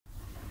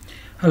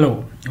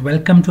Hello,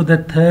 welcome to the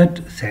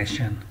third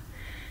session.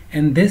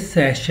 In this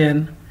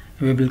session,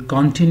 we will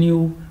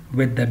continue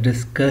with the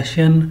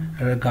discussion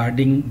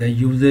regarding the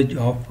usage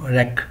of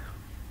rec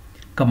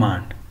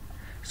command.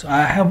 So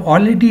I have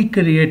already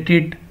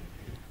created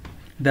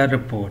the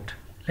report.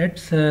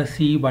 Let's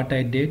see what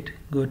I did.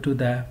 Go to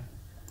the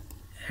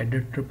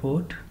edit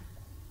report.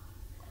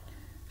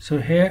 So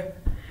here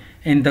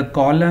in the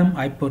column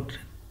I put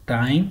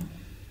time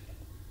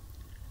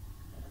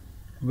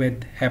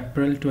with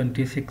April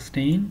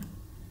 2016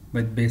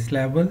 with base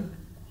level,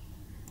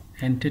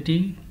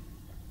 entity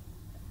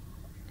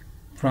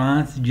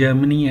France,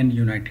 Germany and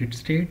United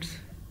States,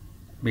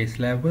 base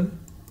level.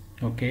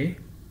 Okay.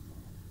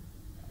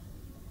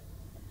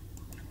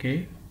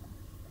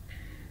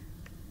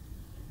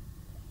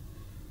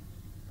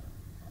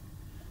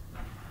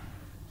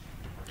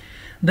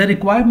 The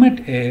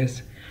requirement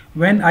is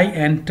when I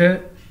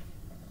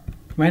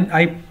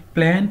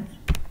plan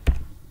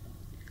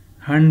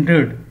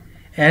 100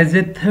 as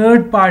a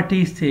third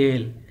party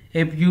sale,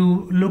 if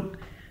you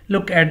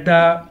look at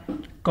the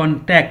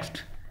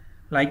context,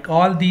 like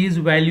all these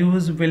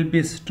values will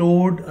be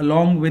stored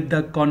along with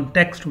the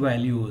context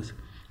values.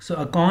 So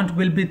account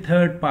will be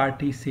third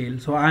party sale.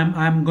 So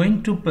I'm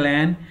going to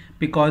plan,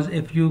 because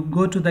if you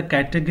go to the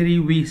category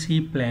we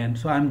see plan.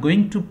 So I'm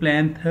going to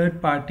plan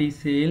third party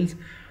sales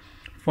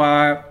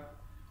for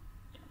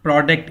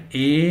product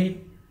A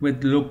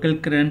with local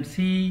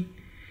currency.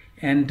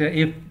 And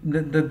if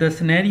the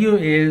scenario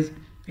is,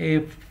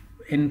 if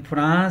in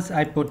France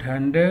I put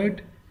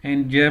 100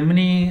 and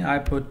Germany I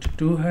put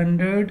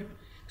 200,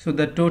 so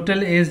the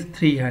total is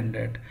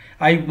 300.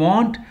 I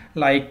want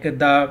like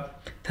the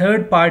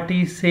third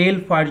party sale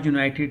for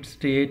United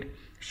States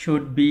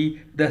should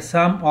be the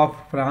sum of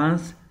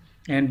France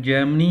and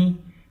Germany,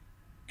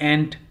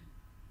 and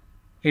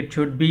it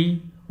should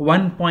be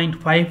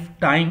 1.5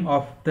 times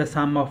of the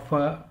sum of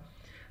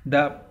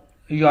the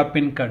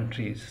European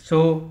countries.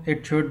 So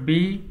it should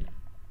be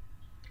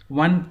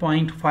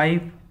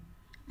 1.5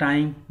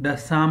 times the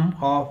sum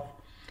of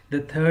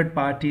the third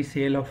party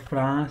sale of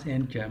France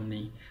and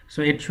Germany.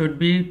 So it should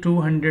be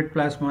 200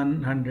 plus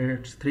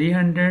 100 is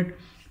 300.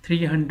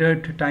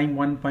 300 times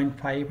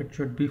 1.5, it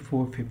should be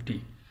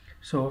 450.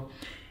 So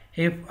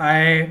it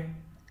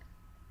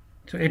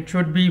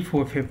should be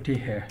 450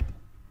 here.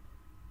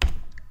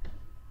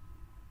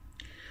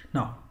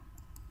 Now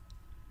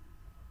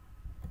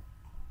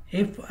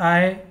if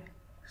I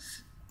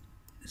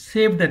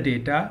save the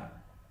data,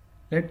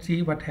 let's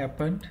see what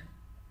happened.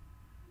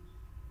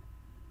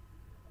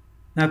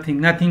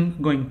 Nothing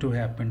going to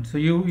happen. So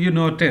you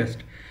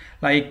noticed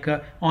like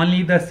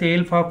only the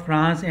sale for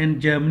France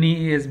and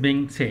Germany is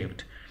being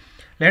saved.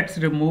 Let's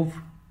remove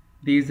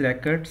these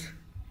records,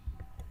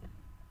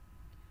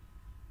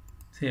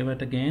 save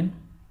it again.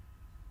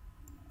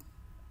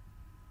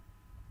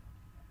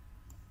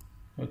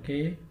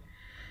 Okay,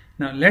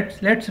 now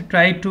let's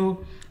try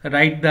to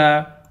write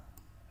the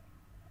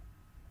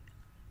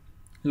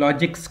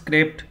logic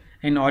script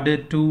in order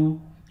to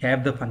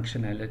have the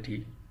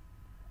functionality.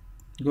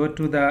 Go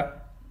to the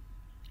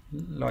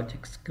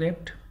logic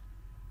script.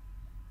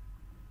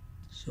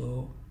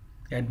 So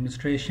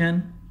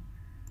administration,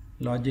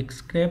 logic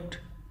script,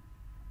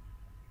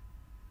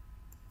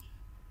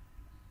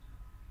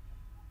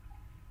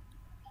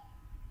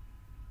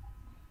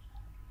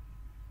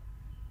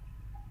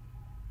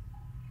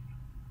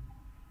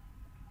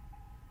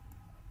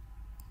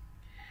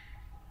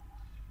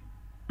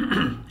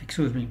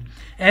 excuse me.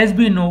 As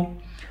we know,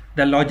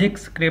 the logic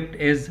script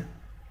is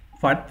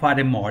for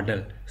a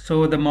model.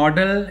 So the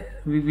model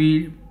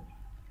we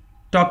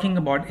talking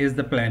about is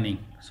the planning.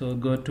 So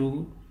go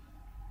to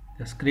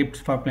the scripts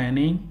for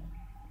planning,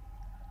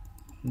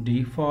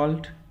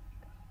 default.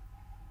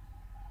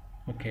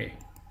 Okay,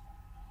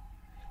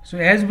 so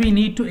as we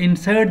need to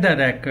insert the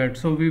record,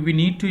 so we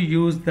need to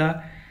use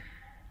the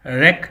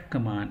rec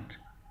command.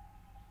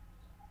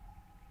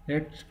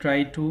 Let's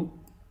try to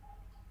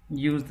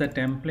use the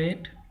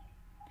template.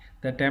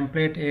 The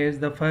template is,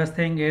 the first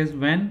thing is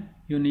when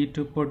you need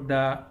to put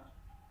the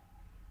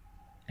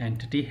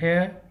entity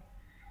here,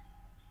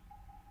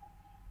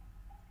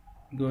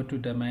 go to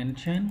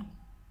dimension,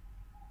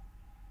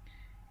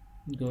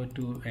 go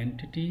to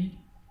entity,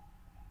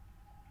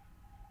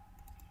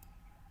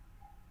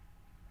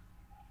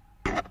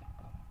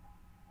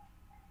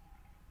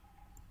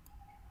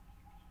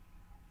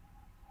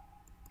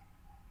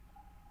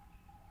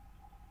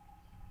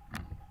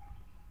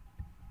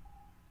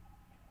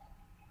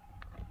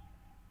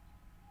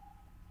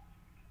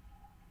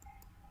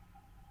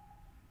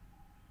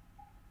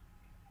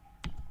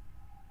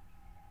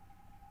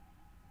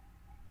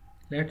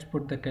 let's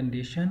put the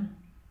condition.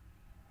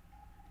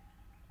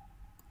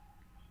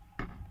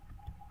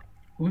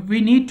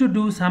 We need to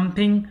do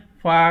something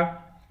for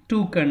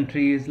two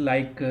countries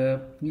like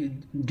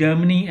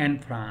Germany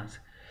and France.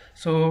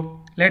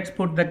 So let's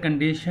put the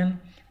condition.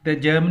 The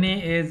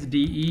Germany is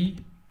DE,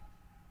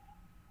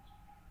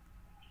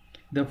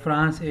 the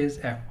France is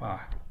FR.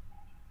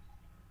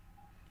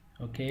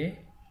 Okay,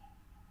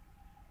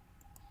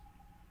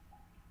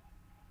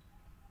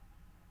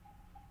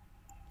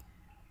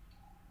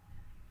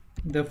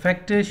 The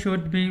factor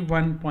should be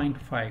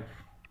 1.5.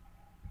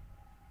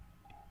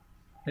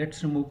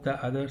 Let's remove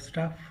the other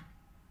stuff.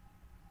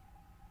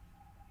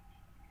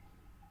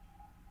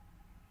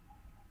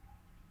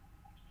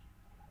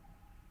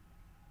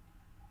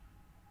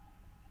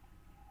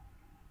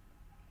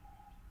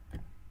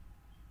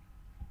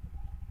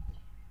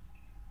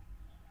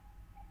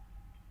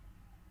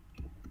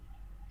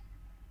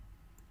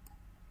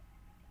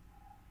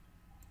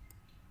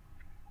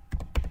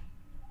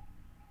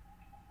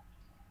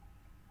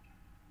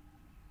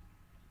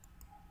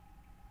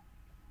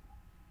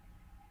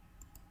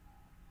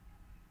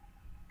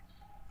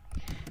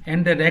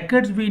 And the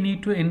records we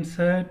need to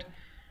insert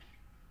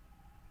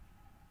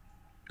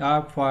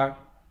are for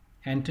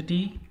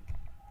entity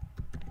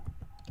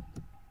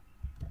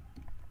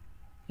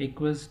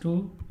equals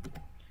to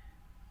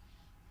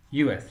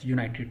US,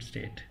 United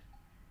States.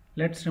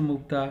 Let's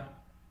remove the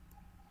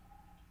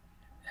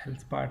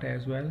else part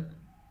as well.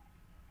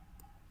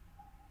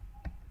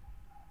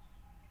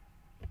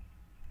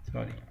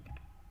 Sorry.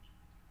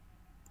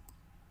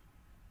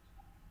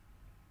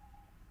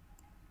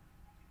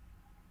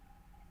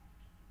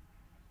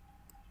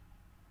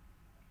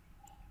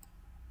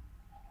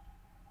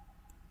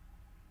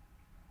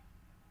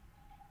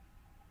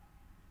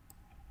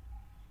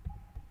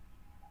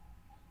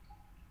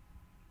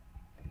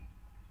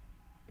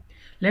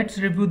 Let's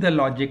review the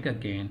logic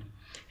again.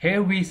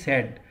 Here we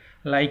said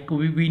like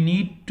we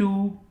need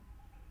to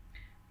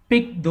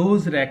pick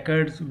those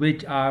records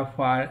which are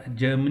for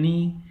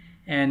Germany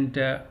and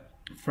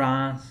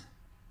France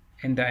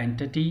and the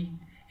entity,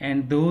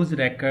 and those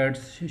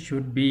records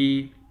should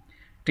be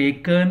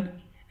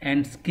taken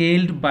and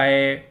scaled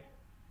by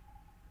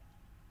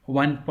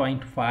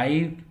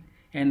 1.5,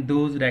 and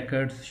those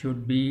records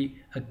should be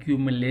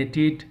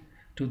accumulated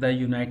to the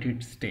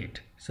United States.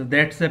 So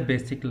that's the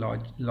basic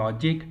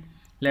logic.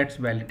 Let's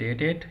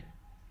validate it.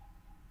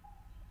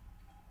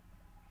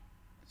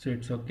 So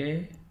it's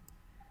okay.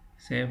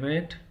 Save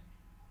it.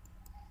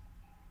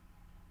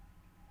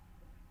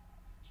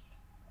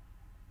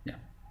 Yeah,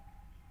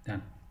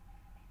 done.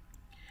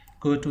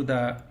 Go to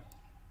the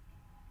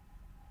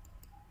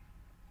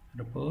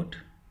report,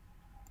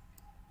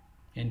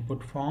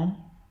 input form,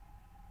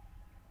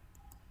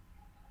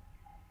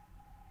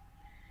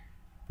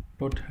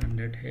 put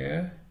 100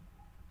 here.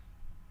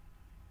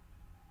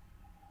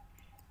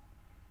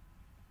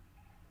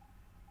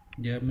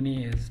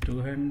 Germany is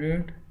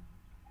 200.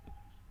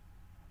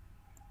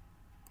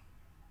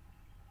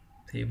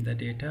 Save the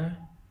data.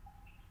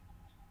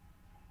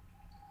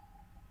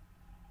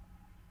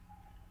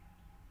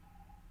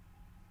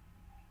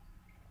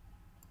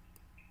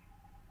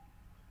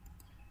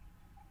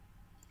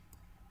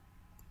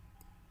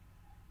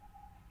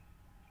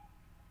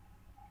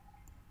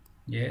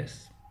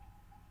 Yes.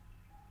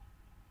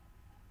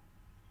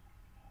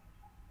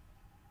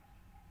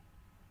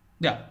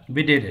 Yeah,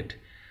 we did it.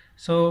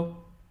 So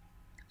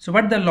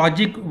what the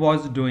logic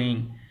was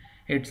doing,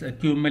 it's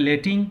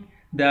accumulating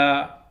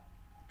the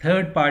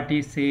third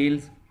party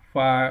sales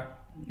for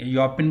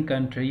European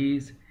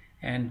countries,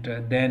 and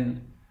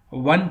then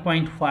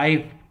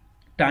 1.5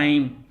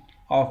 time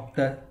of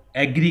the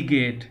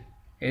aggregate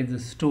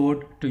is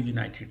stored to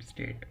United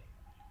States.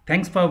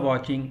 Thanks for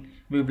watching.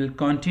 We will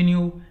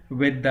continue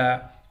with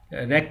the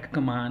rec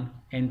command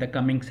in the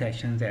coming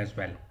sessions as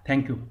well.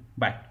 Thank you.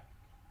 Bye.